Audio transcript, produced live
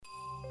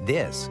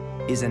This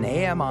is an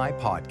AMI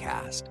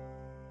podcast.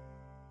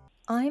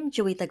 I'm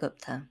Joeita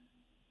Gupta,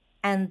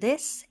 and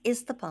this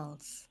is The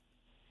Pulse.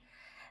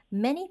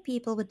 Many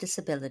people with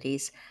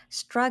disabilities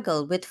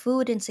struggle with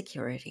food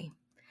insecurity.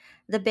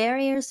 The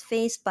barriers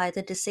faced by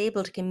the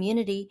disabled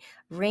community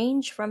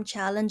range from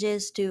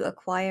challenges to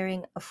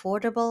acquiring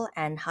affordable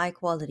and high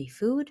quality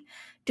food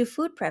to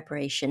food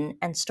preparation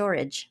and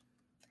storage.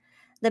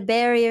 The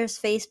barriers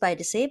faced by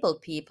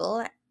disabled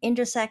people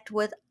intersect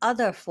with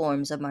other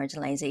forms of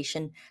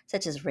marginalization,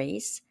 such as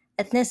race,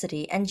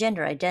 ethnicity, and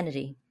gender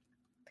identity.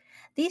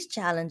 These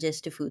challenges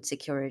to food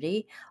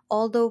security,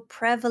 although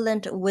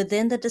prevalent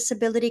within the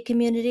disability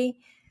community,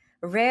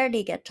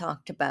 rarely get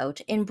talked about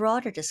in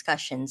broader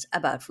discussions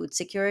about food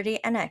security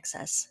and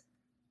access.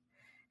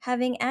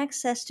 Having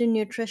access to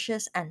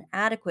nutritious and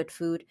adequate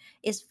food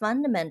is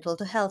fundamental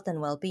to health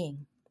and well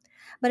being.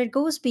 But it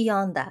goes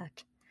beyond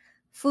that.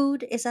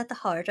 Food is at the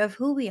heart of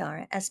who we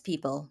are as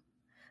people.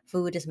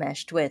 Food is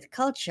meshed with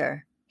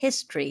culture,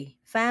 history,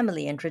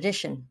 family, and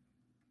tradition.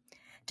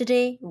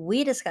 Today,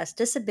 we discuss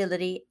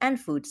disability and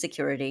food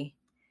security.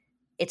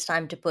 It's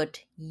time to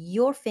put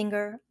your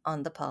finger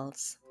on the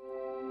pulse.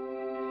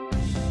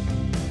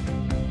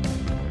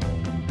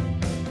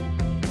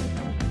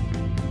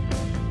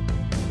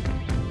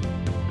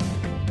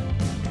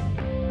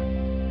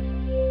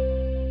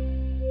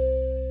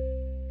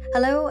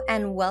 Hello,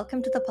 and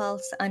welcome to The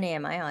Pulse on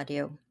AMI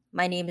Audio.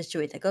 My name is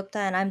Joeita Gupta,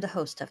 and I'm the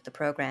host of the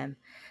program.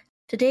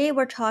 Today,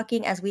 we're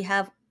talking, as we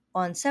have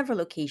on several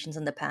occasions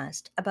in the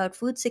past, about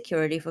food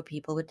security for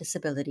people with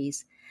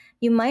disabilities.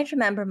 You might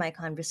remember my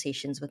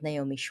conversations with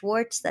Naomi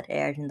Schwartz that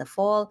aired in the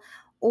fall,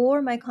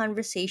 or my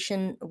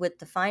conversation with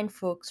the fine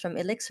folks from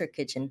Elixir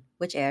Kitchen,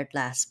 which aired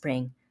last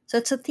spring. So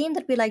it's a theme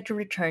that we like to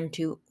return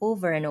to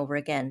over and over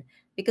again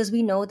because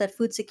we know that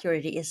food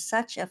security is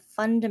such a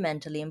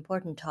fundamentally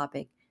important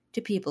topic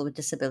to people with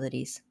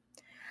disabilities.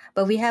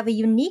 But we have a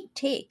unique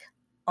take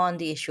on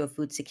the issue of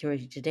food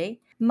security today.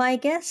 My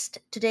guest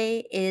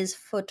today is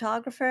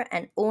photographer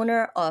and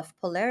owner of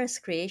Polaris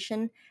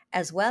Creation,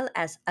 as well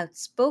as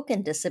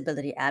outspoken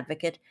disability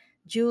advocate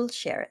Jules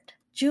Sherritt.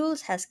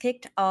 Jules has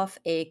kicked off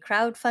a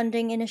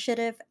crowdfunding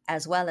initiative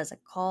as well as a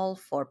call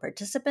for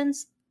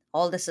participants.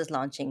 All this is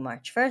launching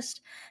March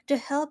 1st to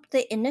help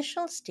the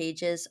initial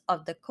stages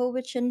of the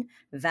Cowichan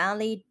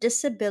Valley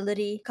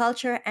Disability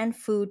Culture and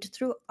Food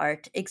Through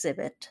Art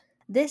exhibit.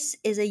 This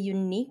is a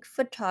unique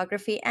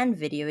photography and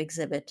video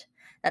exhibit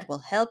that will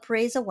help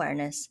raise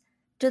awareness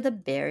to the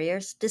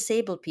barriers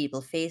disabled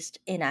people faced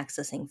in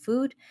accessing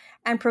food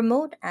and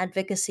promote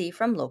advocacy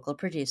from local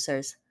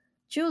producers.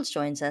 Jules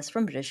joins us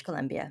from British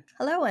Columbia.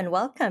 Hello and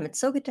welcome. It's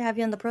so good to have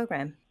you on the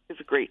program. It's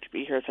great to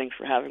be here. Thanks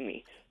for having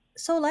me.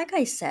 So, like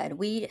I said,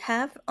 we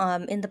have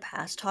in the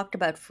past talked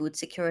about food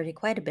security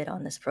quite a bit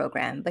on this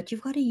program, but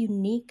you've got a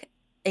unique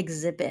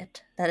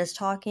exhibit that is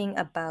talking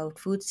about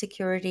food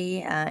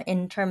security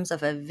in terms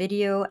of a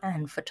video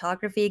and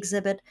photography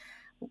exhibit.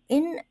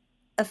 In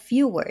a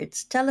few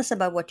words, tell us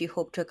about what you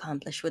hope to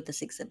accomplish with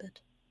this exhibit.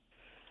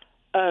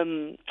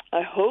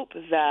 I hope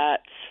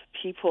that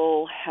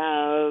people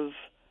have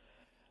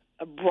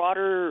a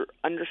broader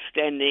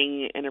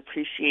understanding and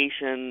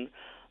appreciation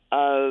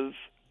of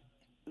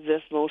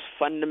this most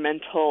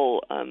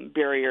fundamental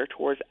barrier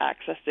towards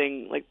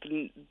accessing, like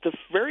the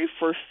very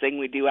first thing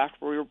we do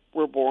after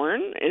we're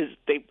born is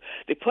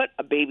they put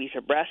a baby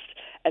to breast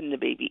and the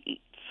baby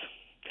eats.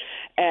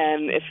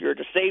 And if you're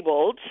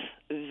disabled,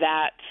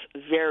 that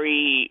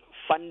very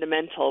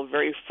fundamental,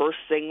 very first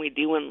thing we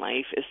do in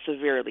life is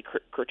severely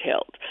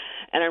curtailed.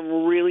 And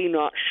I'm really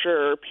not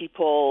sure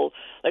people,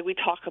 like we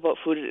talk about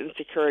food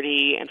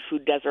insecurity and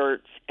food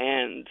deserts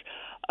and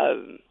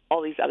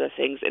all these other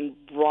things in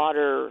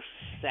broader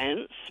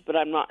sense, but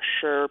I'm not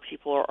sure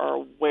people are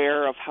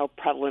aware of how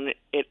prevalent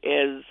it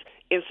is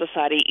in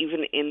society,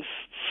 even in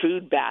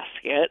food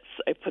baskets.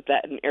 I put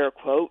that in air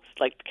quotes,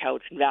 like the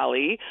Cowichan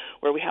Valley,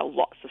 where we have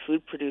lots of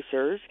food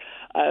producers,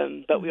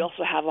 but we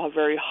also have a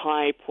very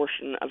high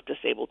portion of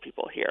disabled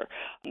people here.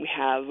 We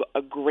have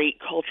a great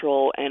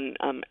cultural and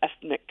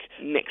ethnic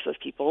mix of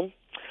people,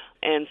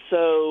 and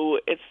so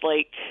it's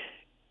like,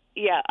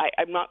 yeah,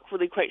 I'm not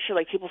really quite sure.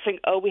 Like, people think,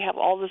 oh, we have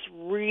all this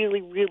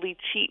really, really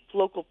cheap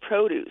local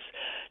produce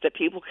that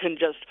people can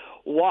just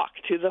walk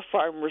to the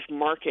farmer's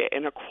market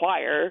and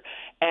acquire,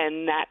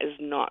 and that is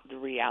not the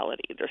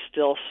reality. There's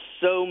still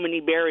so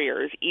many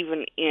barriers,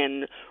 even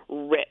in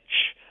rich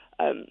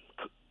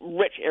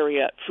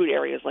food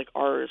areas like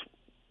ours,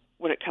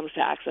 when it comes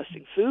to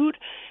accessing food,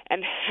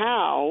 and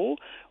how,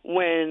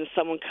 when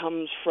someone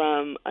comes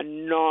from a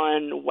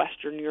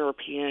non-Western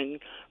European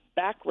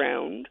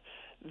background,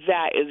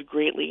 that is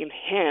greatly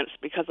enhanced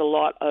because a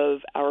lot of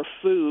our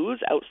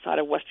foods outside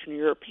of Western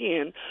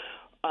European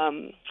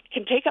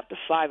can take up to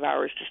 5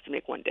 hours just to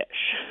make one dish.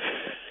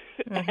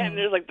 Mm-hmm. And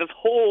there's this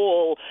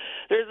whole,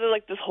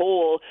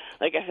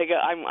 I think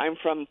I'm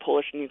from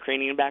Polish and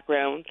Ukrainian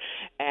background,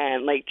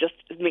 and just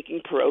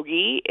making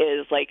pierogi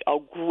is like a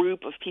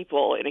group of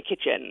people in a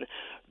kitchen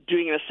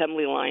doing an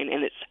assembly line,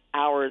 and it's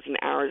hours and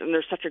hours, and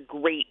there's such a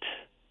great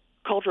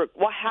culture.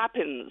 What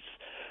happens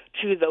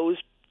to those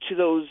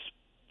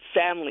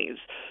families,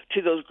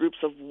 to those groups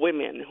of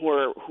women who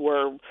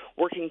are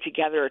working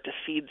together to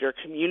feed their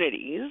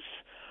communities,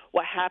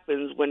 what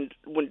happens when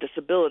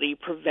disability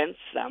prevents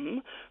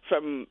them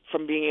from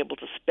being able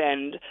to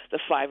spend the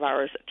 5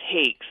 hours it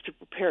takes to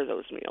prepare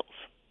those meals.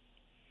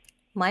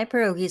 My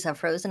pierogies are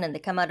frozen and they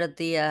come out of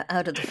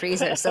the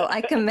freezer, so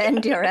I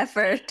commend your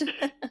effort.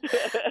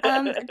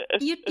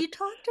 You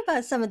talked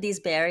about some of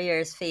these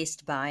barriers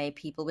faced by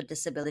people with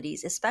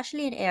disabilities,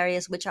 especially in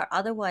areas which are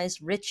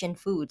otherwise rich in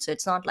food. So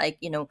it's not like,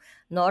 Yeah,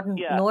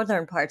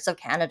 northern parts of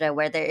Canada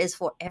where there is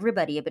for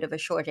everybody a bit of a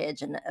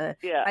shortage and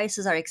yeah.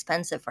 prices are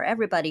expensive for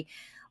everybody.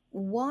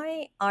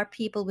 Why are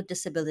people with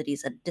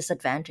disabilities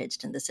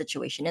disadvantaged in this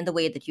situation in the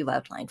way that you've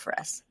outlined for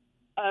us?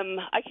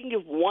 I can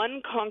give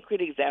one concrete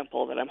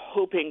example that I'm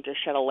hoping to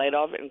shed a light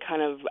of and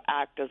kind of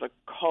act as a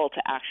call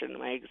to action in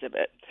my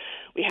exhibit.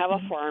 We have a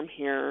farm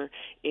here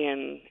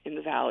in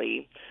the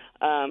valley.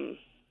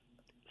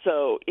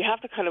 So you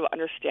have to kind of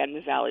understand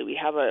the valley. We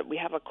have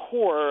a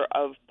core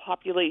of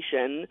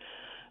population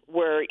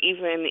where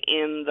even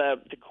in the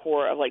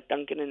core of like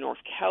Duncan and North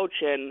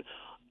Cowichan,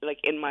 like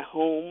in my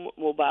home,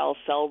 mobile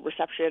cell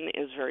reception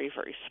is very,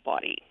 very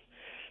spotty.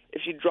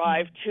 If you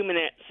drive 2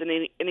 minutes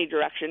in any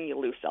direction, you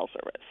lose cell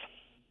service.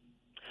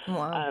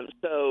 Wow.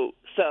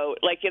 So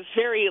like it's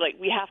very like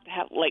we have to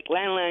have like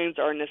landlines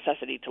are a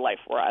necessity to life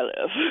where I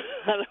live.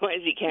 Otherwise,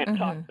 you can't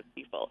talk to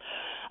people.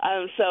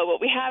 So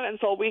what we have,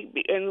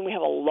 and we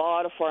have a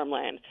lot of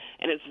farmland,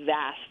 and it's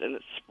vast and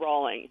it's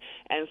sprawling.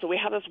 And so we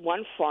have this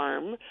one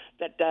farm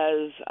that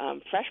does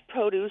fresh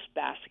produce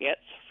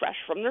baskets, fresh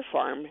from their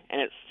farm,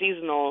 and it's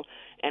seasonal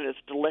and it's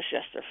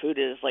delicious. Their food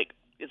is like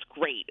it's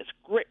great. It's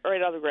great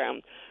right out of the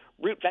ground.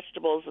 Root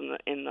vegetables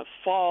in the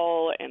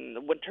fall and the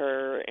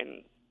winter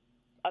and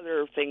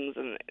other things,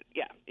 and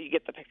yeah, you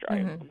get the picture.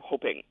 I'm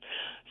hoping.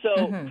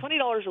 So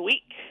 $20 a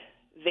week,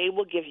 they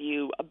will give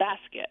you a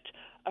basket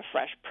of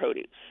fresh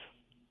produce.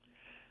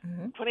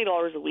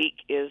 $20 a week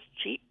is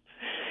cheap.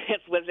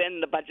 It's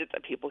within the budget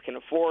that people can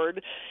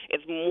afford.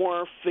 It's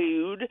more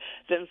food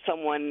than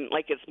someone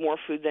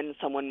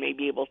may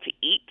be able to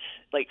eat,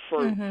 like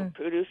for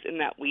produce in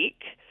that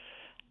week.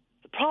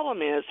 The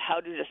problem is, how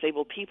do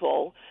disabled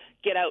people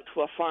get out to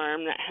a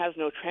farm that has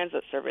no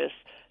transit service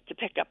to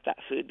pick up that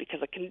food? Because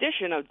a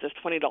condition of this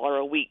 $20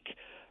 a week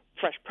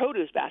fresh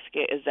produce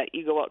basket is that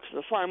you go out to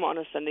the farm on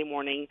a Sunday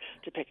morning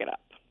to pick it up.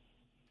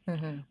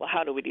 Well,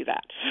 how do we do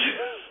that?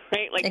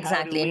 Right? Like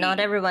Exactly. Not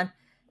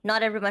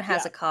everyone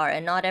has a car,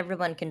 and not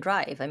everyone can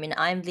drive. I mean,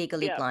 I'm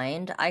legally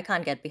blind. I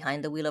can't get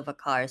behind the wheel of a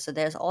car. So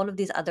there's all of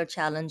these other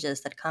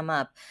challenges that come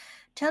up.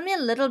 Tell me a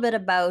little bit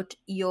about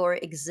your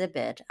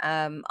exhibit.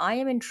 I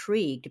am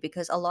intrigued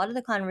because a lot of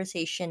the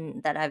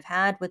conversation that I've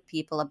had with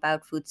people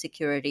about food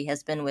security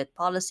has been with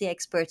policy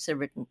experts. They've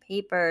written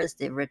papers,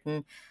 they've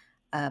written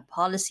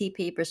policy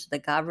papers to the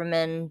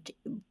government.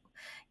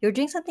 You're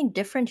doing something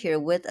different here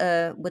with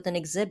an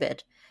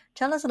exhibit.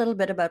 Tell us a little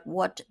bit about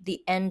what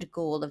the end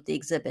goal of the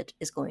exhibit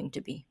is going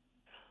to be.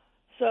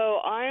 So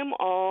I'm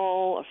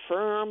all a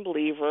firm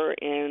believer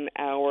in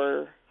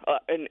our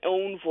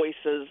own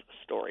voices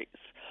stories.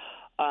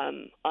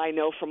 I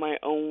know from my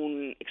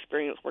own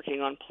experience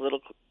working on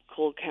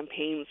political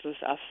campaigns and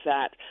stuff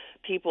that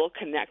people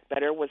connect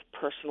better with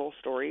personal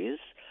stories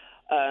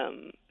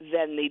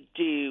than they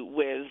do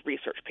with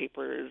research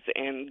papers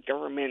and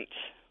government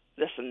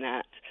this and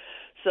that.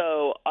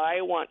 So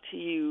I want to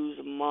use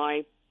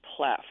my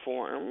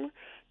platform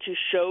to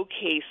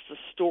showcase the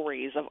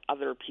stories of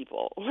other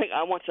people. Like,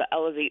 I want to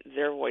elevate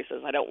their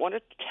voices. I don't want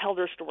to tell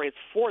their stories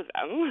for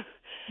them.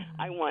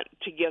 I want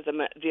to give them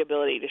the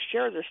ability to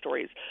share their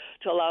stories,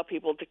 to allow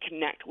people to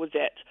connect with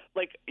it.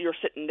 Like you're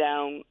sitting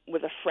down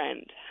with a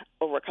friend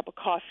over a cup of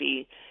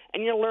coffee,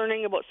 and you're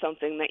learning about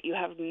something that you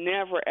have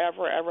never,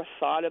 ever, ever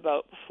thought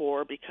about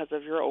before because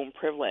of your own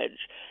privilege.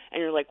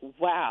 And you're like,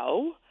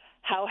 wow,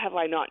 how have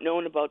I not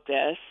known about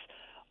this?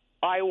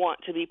 I want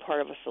to be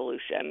part of a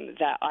solution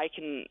that I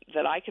can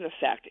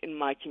affect in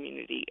my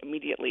community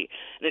immediately,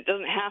 and it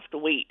doesn't have to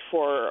wait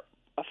for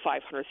a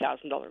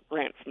 $500,000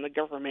 grant from the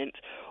government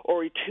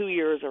or 2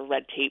 years of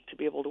red tape to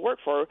be able to work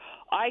for.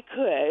 I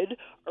could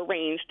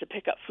arrange to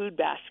pick up food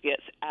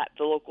baskets at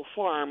the local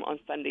farm on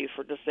Sundays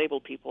for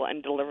disabled people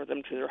and deliver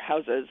them to their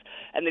houses,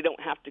 and they don't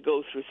have to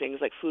go through things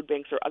like food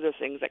banks or other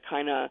things that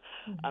kind of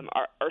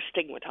are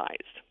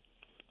stigmatized.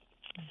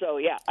 So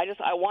yeah,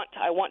 I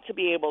want to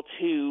be able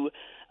to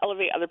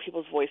elevate other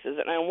people's voices,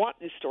 and I want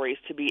these stories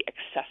to be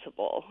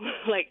accessible.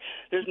 Like,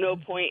 there's no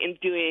point in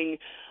doing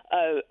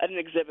an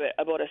exhibit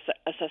about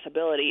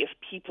accessibility if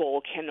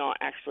people cannot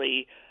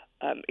actually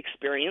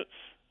experience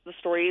the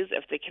stories,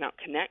 if they cannot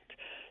connect.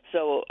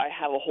 So I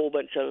have a whole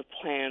bunch of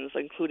plans,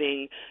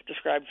 including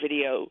described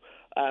video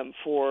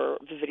for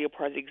the video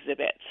part of the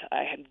exhibit.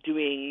 I am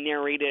doing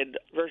narrated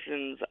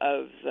versions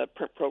of the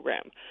print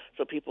program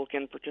so people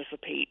can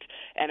participate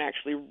and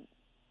actually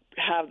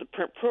have the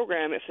print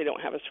program if they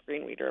don't have a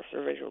screen reader, if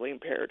they're visually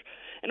impaired,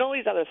 and all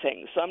these other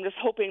things. So I'm just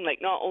hoping, like,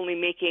 not only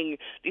making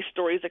these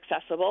stories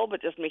accessible,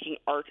 but just making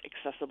art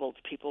accessible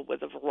to people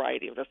with a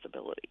variety of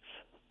disabilities.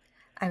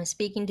 I'm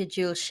speaking to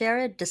Jules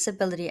Sherrod,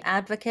 disability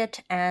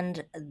advocate,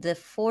 and the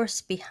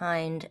force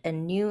behind a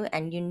new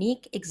and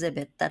unique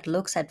exhibit that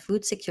looks at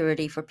food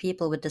security for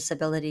people with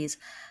disabilities.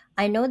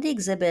 I know the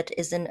exhibit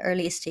is in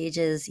early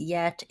stages,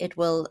 yet it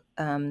will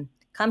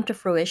come to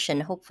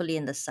fruition hopefully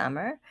in the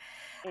summer.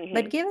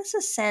 But Hmm. give us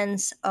a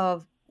sense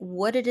of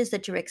what it is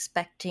that you're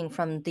expecting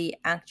from the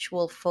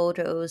actual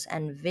photos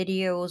and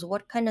videos.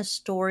 What kind of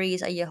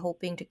stories are you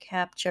hoping to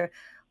capture?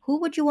 Who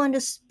would you want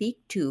to speak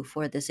to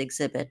for this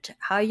exhibit?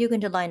 How are you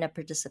going to line up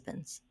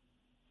participants?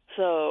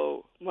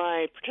 So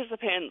my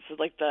participants,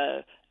 like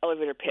the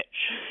elevator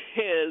pitch,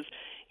 is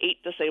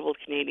 8 disabled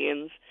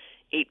Canadians,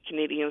 8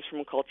 Canadians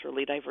from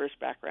culturally diverse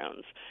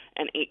backgrounds,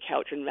 and 8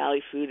 Cowichan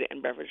Valley food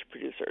and beverage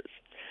producers.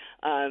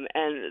 And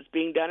it's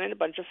being done in a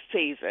bunch of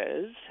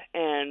phases.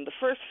 And the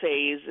first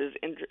phase is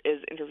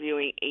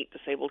interviewing 8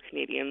 disabled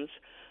Canadians,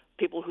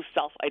 people who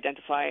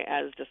self-identify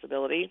as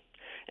disability,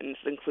 and this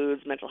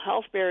includes mental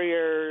health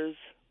barriers,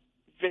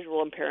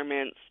 visual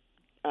impairments,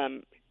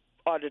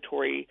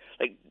 auditory,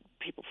 like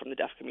people from the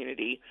deaf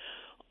community,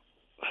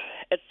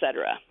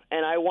 etc.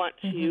 And I want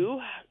Mm-hmm. to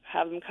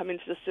have them come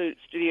into the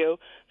studio,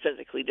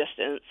 physically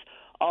distance,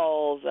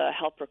 all the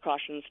health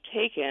precautions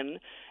taken,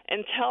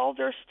 and tell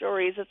their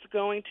stories. It's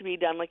going to be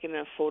done like in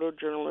a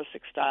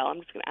photojournalistic style. I'm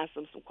just going to ask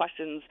them some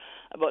questions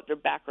about their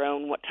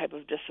background, what type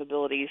of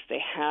disabilities they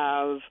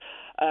have,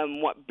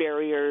 what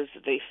barriers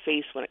they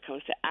face when it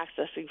comes to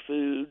accessing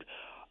food.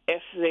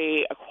 If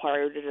they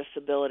acquired a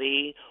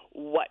disability,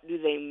 what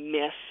do they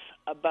miss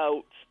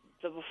about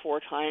the before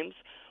times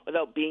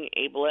without being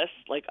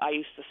ableist? Like, I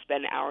used to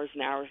spend hours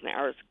and hours and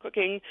hours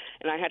cooking,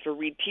 and I had to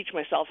reteach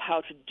myself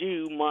how to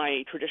do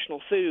my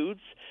traditional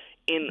foods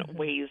in Mm-hmm.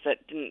 ways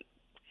that didn't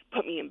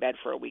put me in bed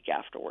for a week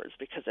afterwards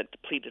because it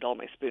depleted all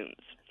my spoons.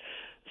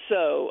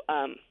 So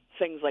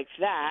things like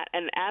that.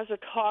 And as they're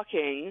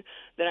talking,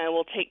 then I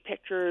will take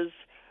pictures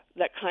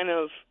that kind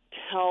of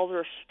tell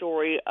their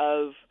story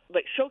of,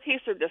 like,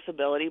 showcase their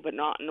disability, but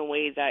not in a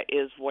way that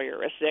is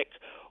voyeuristic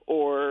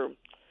or,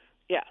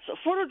 yeah, so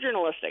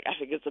photojournalistic, I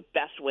think, is the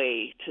best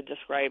way to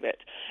describe it.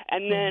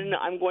 And then Mm-hmm.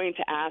 I'm going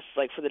to ask,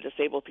 like, for the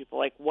disabled people,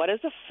 like, what is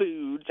a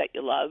food that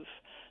you love,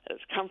 that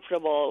is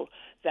comfortable,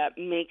 that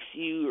makes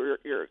you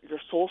your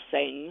soul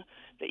sing,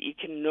 that you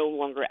can no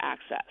longer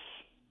access?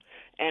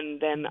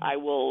 And then I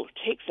will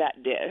take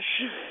that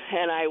dish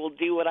and I will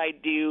do what I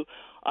do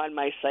on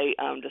my site,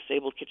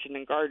 Disabled Kitchen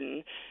and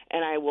Garden,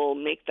 and I will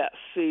make that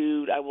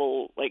food. I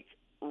will, like,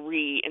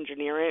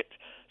 re-engineer it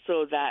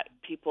so that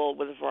people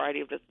with a variety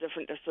of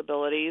different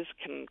disabilities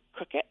can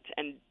cook it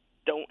and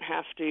don't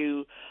have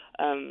to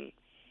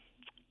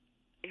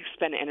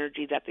expend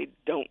energy that they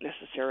don't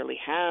necessarily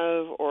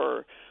have,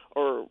 or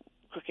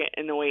cook it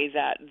in a way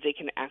that they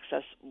can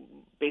access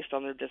based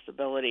on their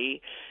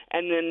disability,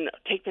 and then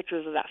take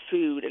pictures of that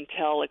food and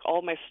tell, like,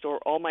 all my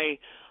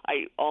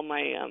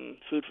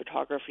food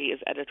photography is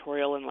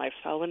editorial and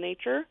lifestyle in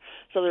nature.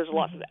 So there's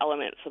lots of Mm-hmm.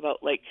 elements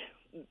about, like,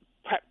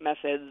 prep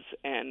methods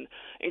and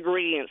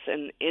ingredients,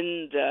 and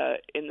in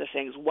the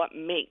things, what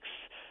makes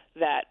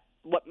that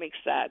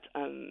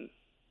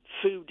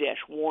food dish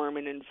warm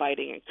and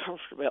inviting and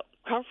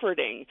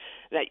comforting,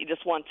 that you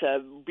just want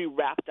to be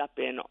wrapped up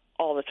in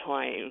all the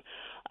time.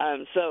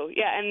 So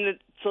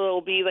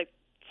it'll be like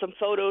some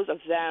photos of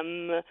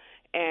them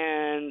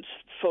and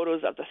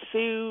photos of the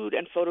food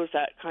and photos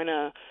that kind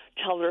of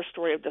tell their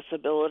story of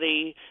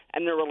disability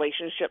and their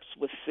relationships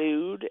with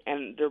food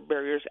and their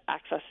barriers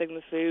accessing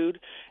the food.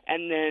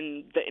 And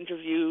then the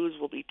interviews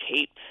will be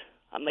taped,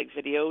 like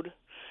videoed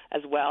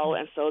as well.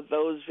 And so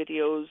those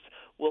videos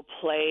will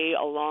play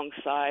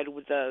alongside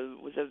with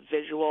the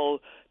visual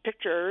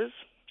pictures,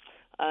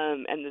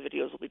 and the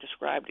videos will be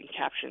described and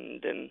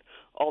captioned and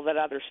all that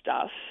other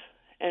stuff.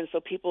 And so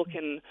people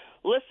can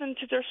listen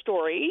to their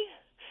story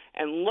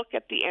and look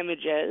at the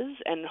images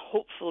and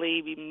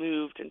hopefully be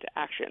moved into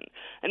action.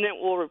 And then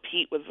we'll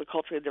repeat with the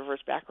culturally diverse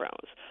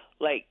backgrounds,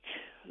 like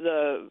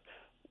the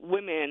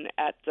women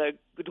at the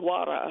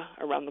Gurdwara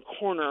around the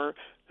corner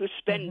who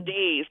spend Mm-hmm.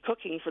 days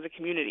cooking for the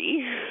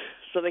community,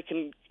 so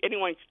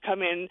anyone can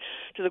come in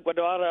to the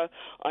Gurdwara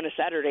on a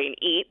Saturday and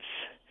eat.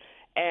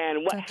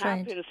 And what That's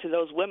right. happens to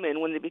those women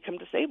when they become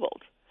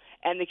disabled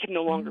and they can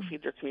no longer Mm-hmm.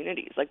 feed their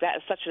communities? Like, that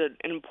is such an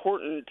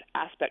important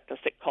aspect of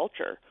Sikh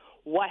culture.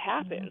 What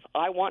Mm-hmm. happens?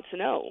 I want to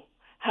know.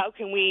 How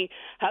can we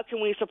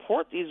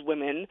support these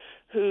women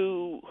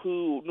who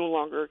no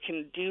longer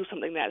can do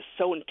something that is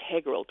so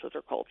integral to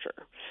their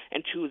culture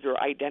and to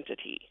their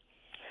identity?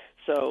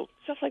 So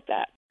stuff like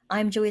that.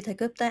 I'm Joeita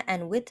Gupta,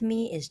 and with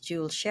me is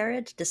Jules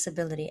Sherrod,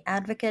 disability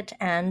advocate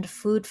and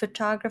food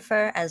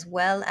photographer, as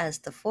well as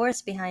the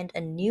force behind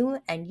a new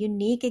and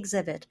unique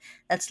exhibit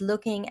that's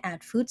looking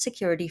at food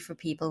security for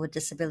people with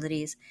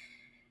disabilities.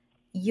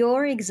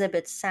 Your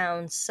exhibit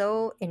sounds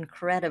so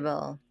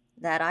incredible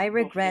that I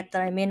Well, thank regret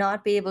that I you. may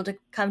not be able to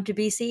come to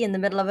BC in the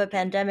middle of a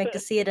pandemic to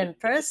see it in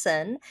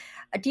person.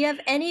 Do you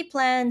have any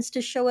plans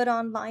to show it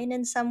online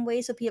in some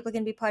way so people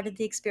can be part of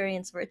the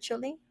experience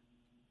virtually?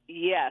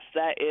 Yes,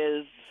 that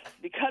is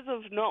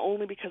not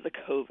only because of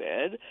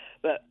COVID,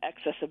 but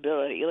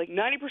accessibility. Like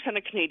 90%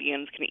 of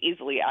Canadians can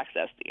easily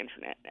access the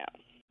internet now.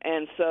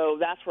 And so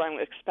that's where I'm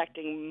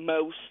expecting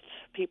most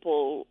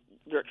people,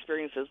 their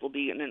experiences will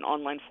be in an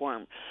online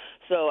form.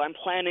 So I'm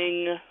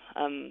planning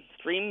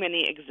 3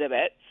 mini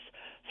exhibits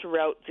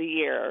throughout the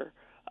year.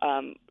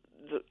 An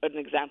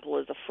example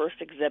is the first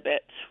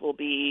exhibit will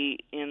be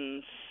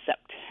in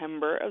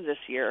September of this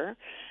year,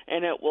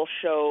 and it will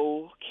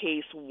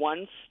showcase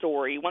one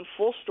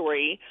full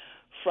story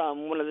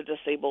from one of the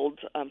disabled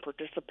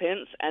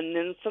participants, and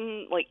then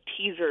some like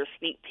teaser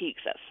sneak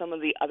peeks at some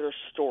of the other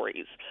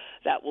stories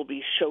that will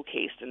be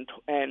showcased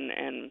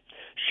and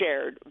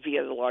shared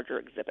via the larger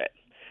exhibit.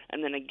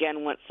 And then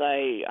again, once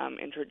I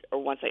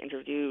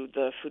interview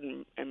the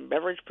food and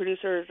beverage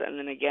producers, and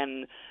then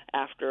again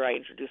after I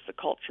introduce the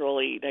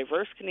culturally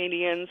diverse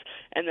Canadians,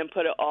 and then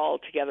put it all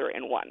together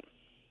in one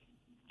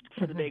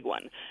for the big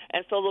one.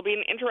 And so there'll be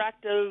an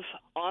interactive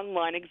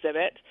online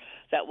exhibit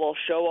that will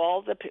show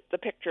all the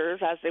pictures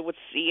as they would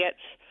see it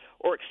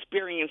or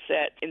experience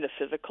it in the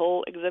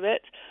physical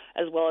exhibit,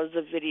 as well as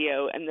the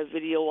video. And the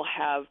video will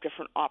have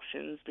different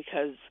options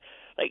because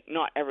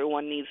not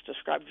everyone needs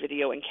described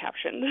video and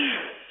captioned.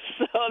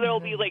 So there will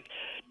be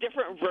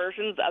different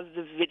versions of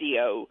the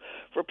video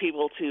for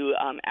people to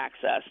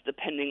access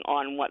depending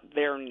on what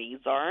their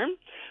needs are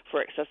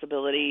for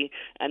accessibility.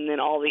 And then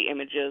all the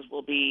images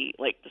will be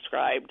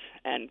described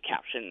and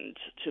captioned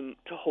to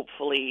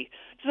hopefully,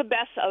 to the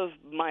best of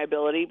my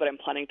ability, but I'm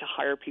planning to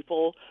hire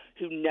people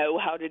who know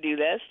how to do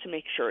this to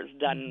make sure it's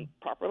done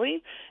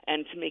properly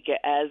and to make it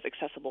as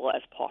accessible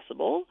as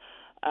possible.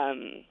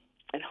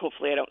 And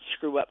hopefully I don't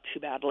screw up too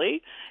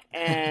badly.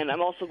 And I'm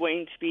also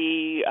going to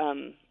be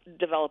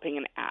developing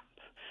an app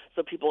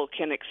so people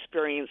can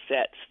experience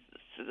it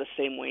the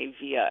same way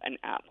via an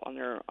app on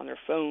their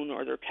phone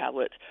or their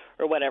tablet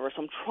or whatever.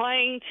 So I'm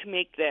trying to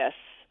make this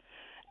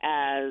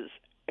as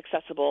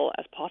accessible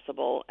as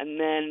possible. And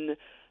then,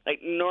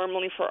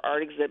 normally for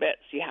art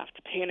exhibits, you have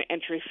to pay an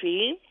entry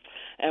fee.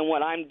 And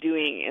what I'm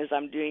doing is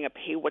I'm doing a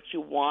pay what you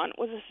want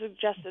with a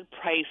suggested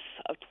price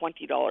of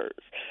 $20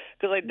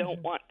 because I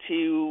don't want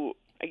to,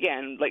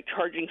 again,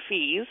 charging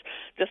fees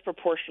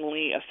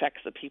disproportionately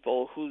affects the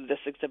people who this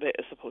exhibit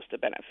is supposed to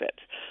benefit.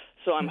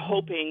 So I'm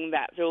hoping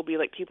that there will be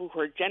people who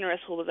are generous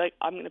who will be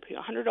I'm going to pay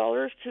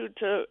 $100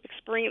 to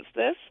experience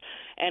this,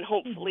 and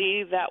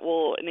hopefully that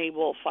will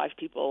enable 5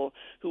 people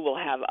who will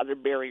have other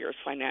barriers,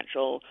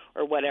 financial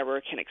or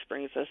whatever, can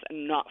experience this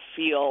and not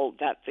feel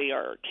that they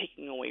are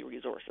taking away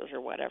resources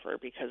or whatever,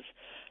 because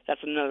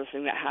that's another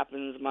thing that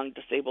happens among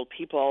disabled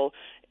people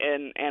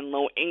and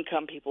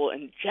low-income people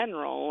in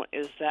general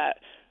is that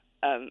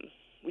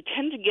we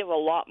tend to give a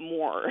lot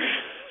more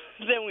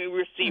than we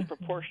receive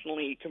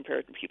proportionally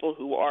compared to people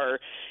who are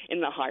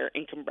in the higher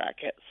income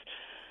brackets.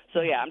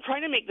 So, yeah, I'm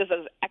trying to make this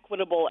as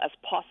equitable as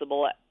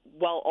possible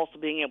while also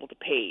being able to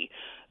pay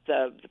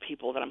the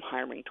people that I'm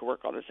hiring to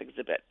work on this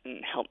exhibit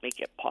and help make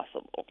it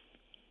possible.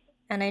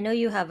 And I know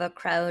you have a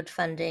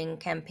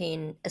crowdfunding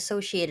campaign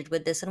associated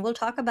with this, and we'll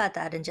talk about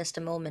that in just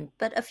a moment.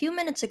 But a few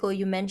minutes ago,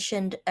 you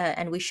mentioned,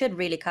 and we should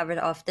really cover it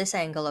off this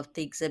angle of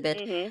the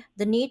exhibit,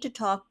 the need to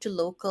talk to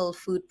local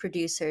food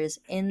producers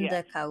in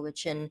the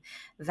Cowichan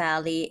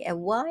Valley.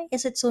 Why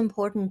is it so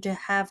important to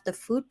have the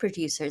food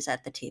producers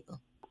at the table?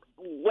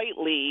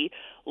 Lately,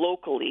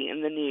 locally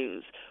in the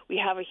news,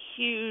 we have a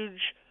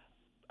huge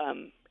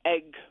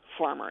egg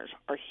farmers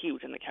are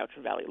huge in the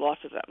Cowichan Valley,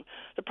 lots of them.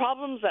 The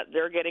problems that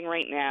they're getting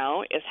right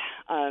now is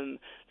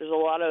there's a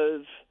lot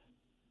of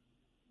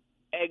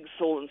eggs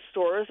sold in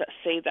stores that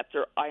say that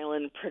they're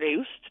island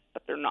produced,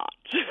 but they're not.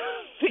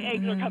 The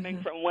eggs are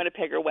coming from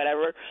Winnipeg or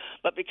whatever,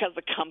 but because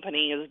the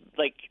company is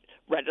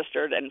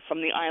registered and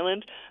from the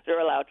island, they're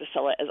allowed to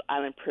sell it as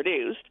island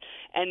produced.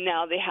 And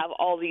now they have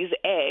all these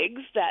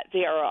eggs that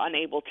they are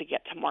unable to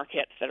get to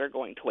markets that are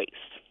going to waste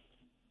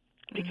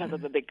because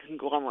of the big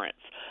conglomerates.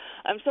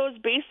 So it's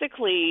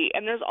basically,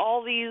 and there's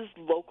all these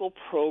local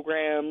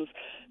programs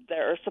that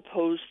are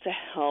supposed to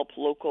help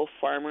local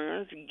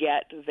farmers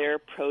get their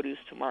produce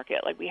to market.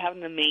 We have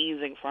an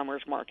amazing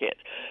farmers market.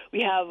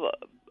 We have,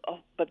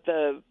 but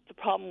the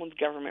problem with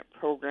government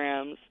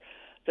programs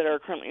that are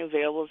currently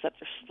available is that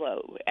they're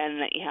slow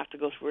and that you have to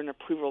go through an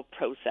approval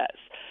process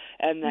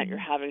and that you're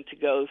having to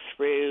go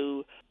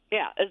through,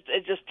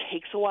 it just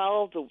takes a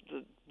while. The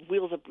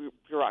wheels of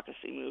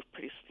bureaucracy move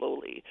pretty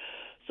slowly.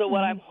 So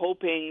what I'm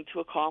hoping to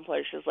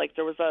accomplish is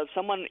there was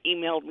someone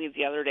emailed me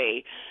the other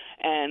day,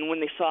 and when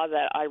they saw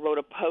that I wrote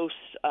a post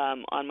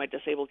on my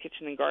Disabled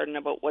Kitchen and Garden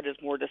about what is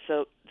more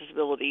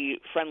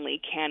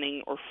disability-friendly,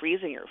 canning or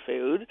freezing your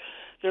food,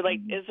 they're like,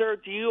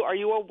 are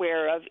you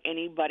aware of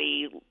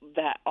anybody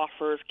that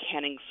offers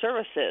canning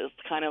services,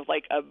 kind of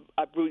like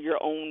a brew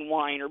your own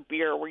wine or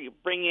beer where you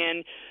bring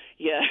in,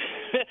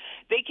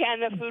 they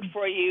can the food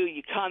for you,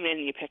 you come in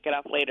and you pick it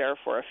up later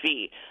for a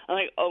fee. I'm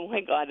like, oh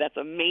my God, that's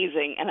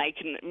amazing. And I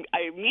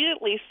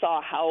immediately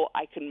saw how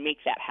I can make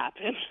that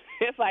happen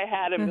if I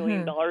had $1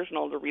 million and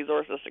all the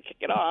resources to kick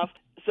it off.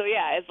 So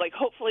yeah, it's like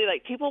hopefully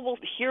like people will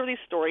hear these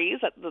stories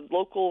that the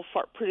local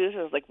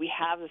producers, like, we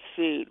have this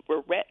food,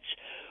 we're rich,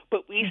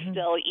 but we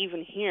still,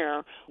 even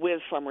here with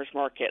farmers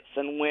markets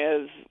and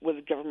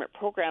with government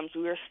programs,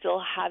 we are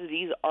still have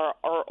these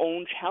our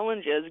own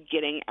challenges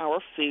getting our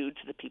food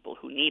to the people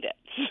who need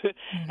it,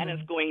 and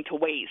it's going to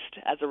waste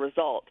as a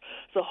result.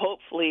 So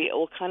hopefully it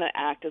will kind of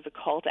act as a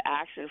call to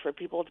action for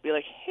people to be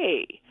like,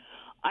 hey,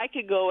 I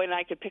could go and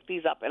I could pick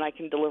these up and I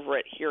can deliver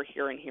it here,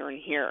 here, and here,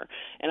 and here,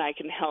 and I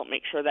can help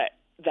make sure that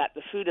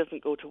the food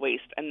doesn't go to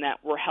waste and that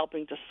we're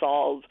helping to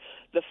solve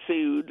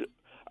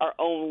our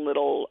own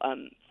little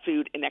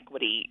food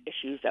inequity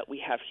issues that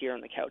we have here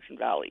in the Cowichan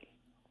Valley.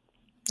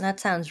 That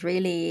sounds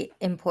really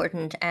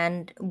important,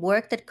 and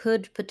work that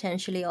could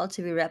potentially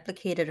also be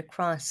replicated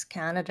across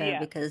Canada,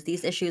 because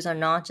these issues are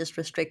not just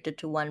restricted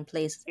to one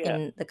place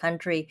in the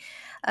country.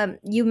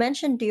 You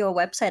mentioned your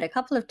website a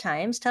couple of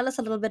times. Tell us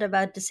a little bit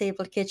about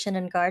Disabled Kitchen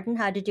and Garden.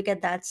 How did you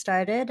get that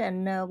started,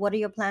 and what are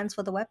your plans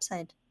for the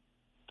website?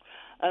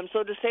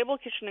 So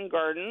Disabled Kitchen and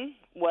Garden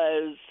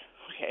was,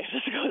 okay,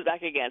 this goes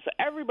back again. So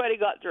everybody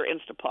got their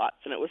Instapots,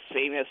 and it was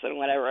famous and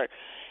whatever.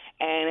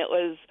 And it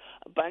was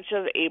a bunch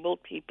of able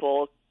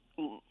people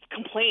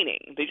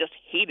complaining. They just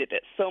hated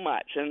it so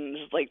much, and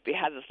just like they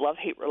had this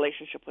love-hate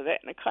relationship with it.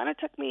 And it kind of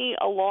took me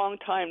a long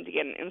time to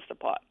get an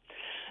Instapot.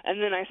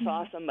 And then I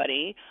saw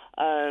somebody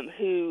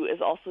who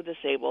is also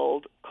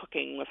disabled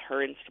cooking with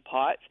her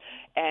Instapot,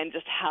 and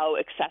just how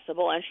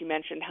accessible. And she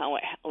mentioned how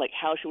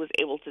she was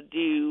able to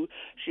do.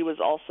 She was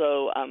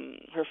also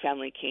her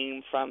family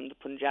came from the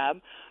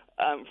Punjab.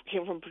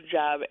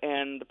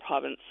 And the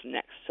province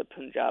next to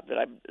Punjab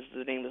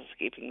the name is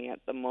escaping me at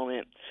the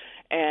moment.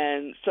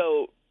 And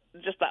so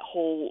just that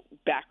whole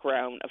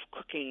background of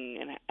cooking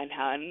and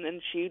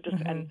then she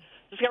just and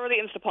discovered the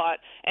Instapot,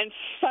 and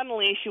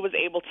suddenly she was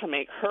able to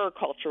make her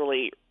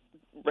culturally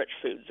rich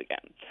foods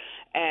again.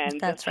 And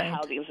that's right.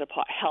 How the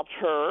Instapot helped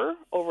her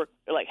was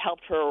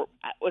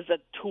a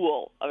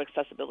tool, of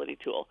accessibility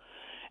tool.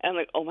 And I'm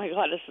like, oh my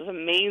God, this is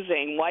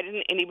amazing. Why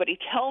didn't anybody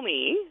tell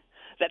me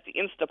that the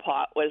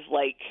Instapot was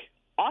like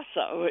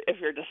awesome if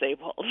you're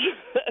disabled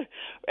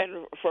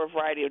and for a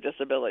variety of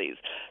disabilities?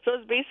 So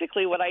it's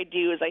basically what I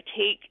do is I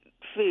take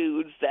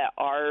foods that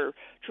are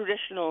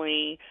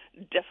traditionally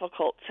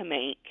difficult to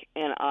make,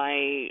 and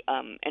I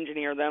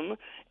engineer them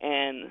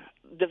and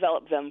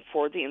develop them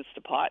for the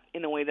Instapot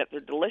in a way that they're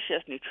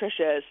delicious,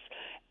 nutritious,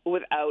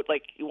 without,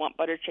 like, you want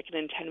butter chicken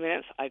in 10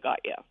 minutes, I got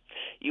you.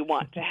 You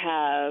want to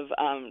have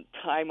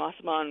Thai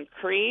massaman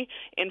curry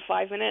in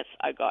 5 minutes,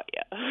 I got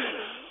you.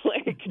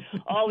 Like,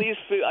 all these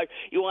food, like,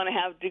 you want to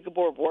have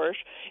Digabor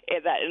borscht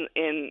that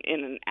in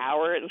an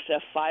hour instead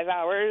of 5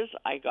 hours,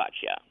 I got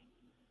you.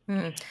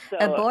 So,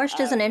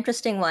 borscht is an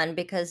interesting one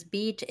because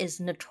beet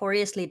is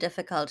notoriously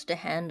difficult to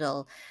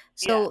handle.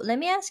 So let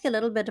me ask you a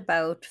little bit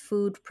about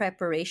food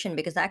preparation,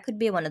 because that could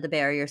be one of the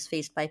barriers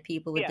faced by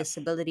people with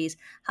disabilities.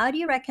 How do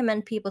you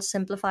recommend people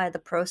simplify the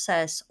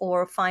process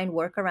or find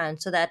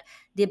workarounds so that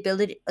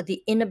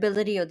the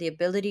inability or the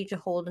ability to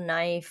hold a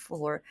knife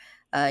or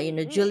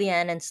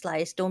julienne and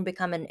slice don't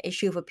become an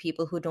issue for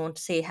people who don't,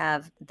 say,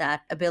 have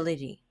that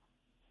ability?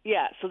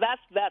 Yeah, so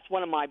that's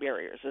one of my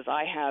barriers, is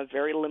I have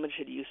very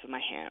limited use of my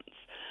hands.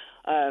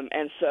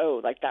 And so,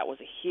 like, that was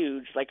a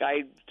huge, like,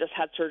 I just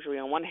had surgery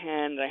on one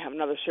hand, and I have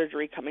another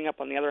surgery coming up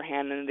on the other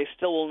hand, and they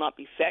still will not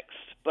be fixed,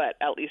 but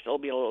at least it'll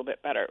be a little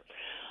bit better.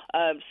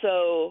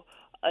 So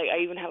I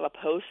even have a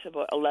post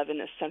about 11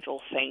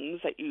 essential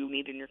things that you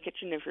need in your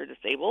kitchen if you're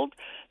disabled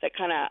that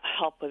kind of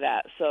help with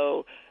that.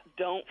 So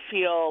don't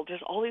feel,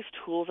 there's all these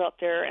tools out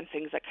there and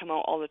things that come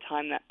out all the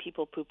time that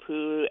people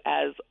poo-poo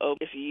as, oh,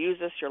 if you use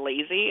this, you're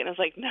lazy. And it's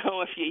like,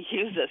 no, if you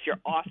use this, you're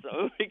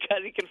awesome because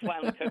you can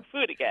finally cook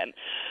food again.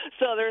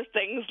 So there's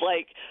things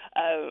like,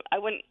 I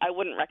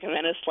wouldn't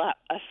recommend a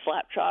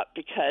slap chop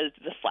because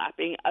the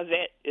slapping of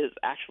it is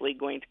actually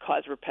going to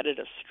cause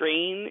repetitive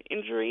strain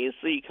injuries.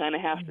 So you kind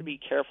of have to be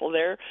careful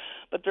there.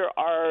 But there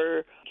are,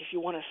 if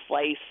you want to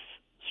slice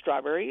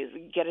strawberries,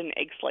 get an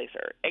egg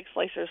slicer. Egg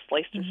slicer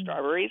sliced through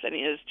strawberries, and it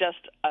is just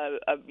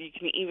you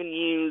can even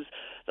use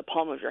the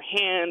palm of your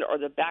hand or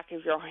the back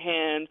of your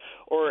hand,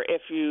 or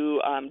if you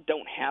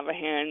don't have a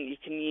hand, you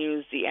can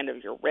use the end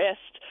of your wrist.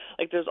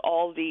 Like, there's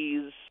all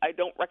these. I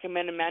don't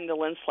recommend a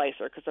mandolin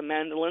slicer because a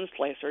mandolin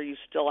slicer, you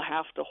still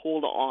have to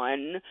hold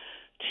on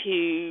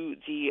to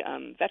the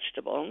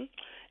vegetable,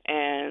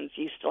 and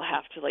you still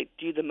have to, like,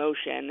 do the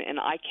motion,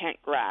 and I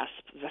can't grasp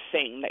the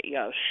thing that you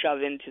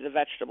shove into the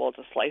vegetable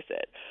to slice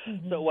it.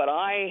 So what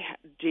I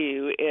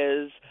do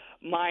is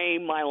my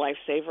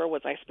lifesaver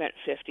was I spent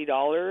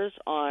 $50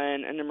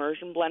 on an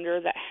immersion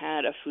blender that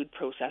had a food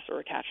processor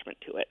attachment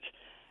to it.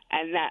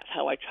 And that's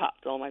how I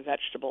chopped all my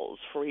vegetables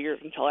for years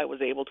until I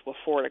was able to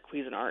afford a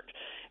Cuisinart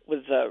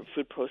with the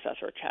food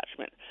processor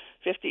attachment.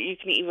 You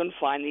can even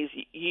find these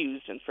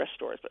used in thrift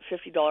stores, but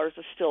 $50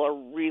 is still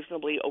a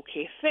reasonably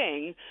okay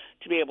thing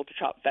to be able to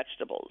chop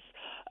vegetables.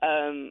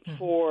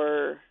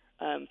 For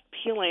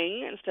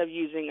peeling, instead of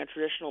using a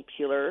traditional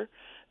peeler,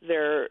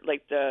 they're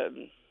like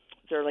the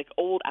they're like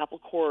old apple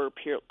core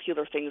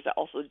peeler things that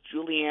also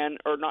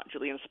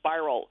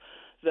spiral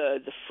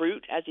the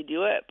fruit as you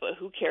do it, but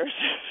who cares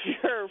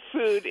if your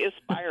food is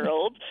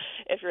spiraled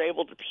if you're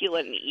able to peel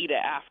it and eat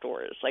it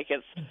afterwards. Like,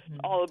 it's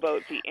all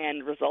about the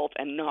end result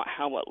and not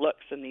how it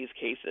looks in these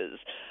cases.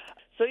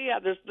 So yeah,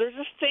 there's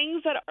just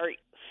things that are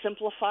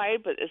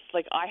simplified, but it's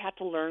like I had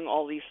to learn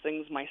all these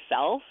things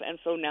myself, and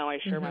so now I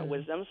share my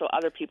wisdom so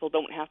other people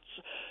don't have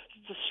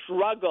to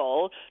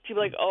struggle to be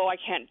like, oh, I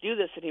can't do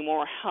this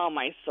anymore. How am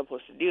I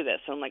supposed to do this?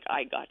 And I'm like,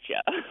 I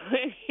gotcha.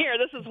 Here,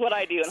 this is what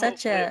I do, and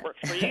hopefully it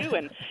works for you,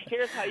 and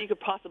here's how you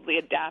could possibly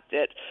adapt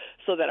it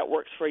so that it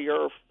works for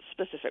your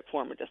specific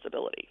form of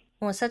disability.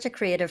 Well, such a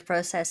creative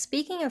process.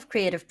 Speaking of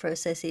creative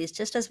processes,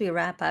 just as we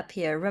wrap up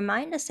here,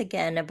 remind us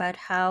again about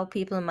how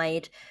people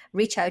might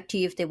reach out to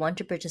you if they want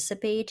to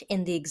participate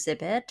in the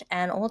exhibit,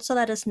 and also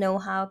let us know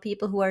how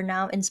people who are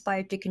now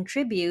inspired to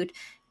contribute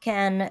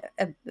can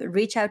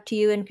reach out to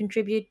you and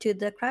contribute to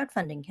the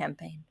crowdfunding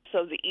campaign.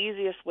 So the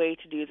easiest way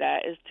to do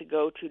that is to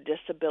go to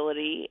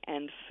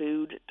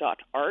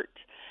disabilityandfood.art.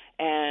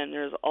 And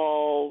there's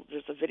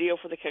a video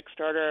for the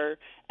Kickstarter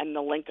and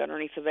the link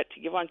underneath of it to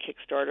give on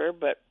Kickstarter.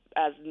 But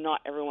as not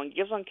everyone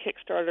gives on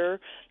Kickstarter,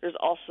 there's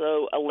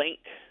also a link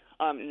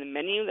in the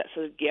menu that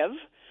says Give,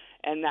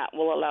 and that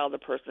will allow the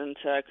person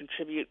to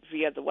contribute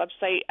via the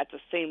website at the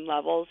same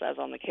levels as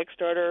on the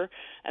Kickstarter.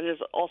 And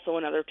there's also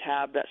another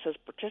tab that says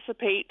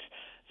Participate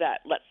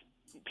that lets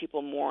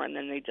people more, and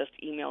then they just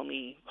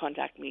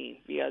contact me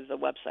via the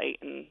website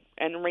and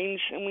arrange,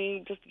 and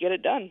we just get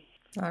it done.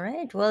 All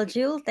right. Well,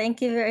 Jewel,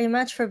 thank you very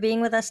much for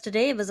being with us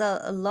today. It was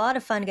a lot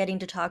of fun getting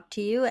to talk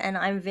to you, and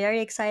I'm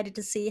very excited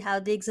to see how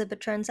the exhibit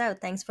turns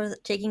out. Thanks for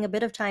taking a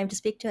bit of time to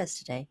speak to us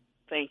today.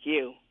 Thank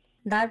you.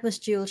 That was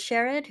Jewel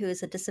Sherrod, who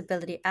is a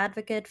disability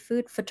advocate,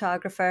 food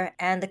photographer,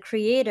 and the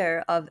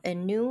creator of a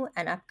new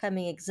and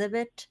upcoming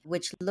exhibit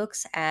which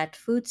looks at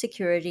food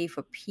security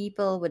for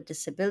people with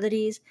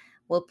disabilities.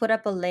 We'll put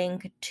up a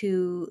link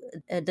to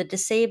the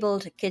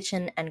Disabled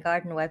Kitchen and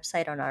Garden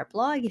website on our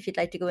blog if you'd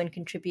like to go and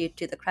contribute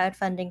to the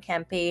crowdfunding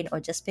campaign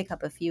or just pick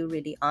up a few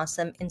really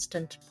awesome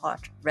Instant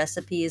Pot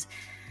recipes.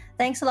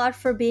 Thanks a lot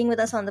for being with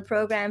us on the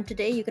program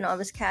today. You can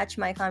always catch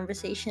my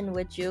conversation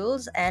with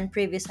Jules and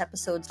previous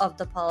episodes of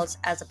The Pulse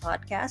as a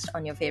podcast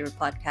on your favorite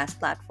podcast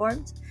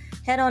platforms.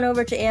 Head on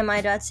over to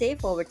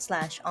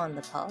ami.ca/on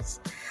the pulse.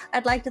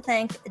 I'd like to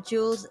thank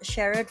Jules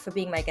Sherrod for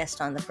being my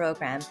guest on the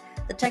program.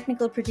 The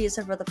technical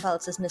producer for The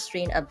Pulse is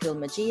Nasreen Abdul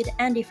Majid.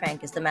 Andy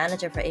Frank is the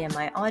manager for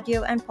AMI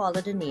Audio, and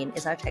Paula Deneen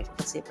is our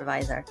technical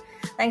supervisor.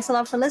 Thanks a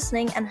lot for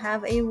listening, and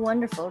have a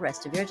wonderful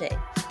rest of your day.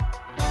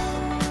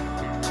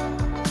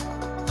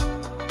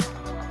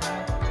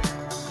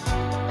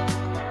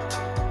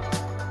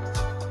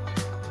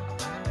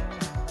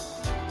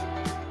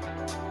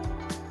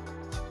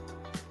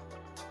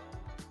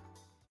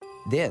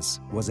 This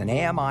was an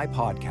AMI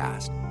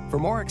podcast. For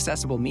more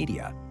accessible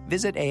media,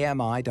 visit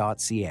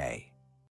ami.ca.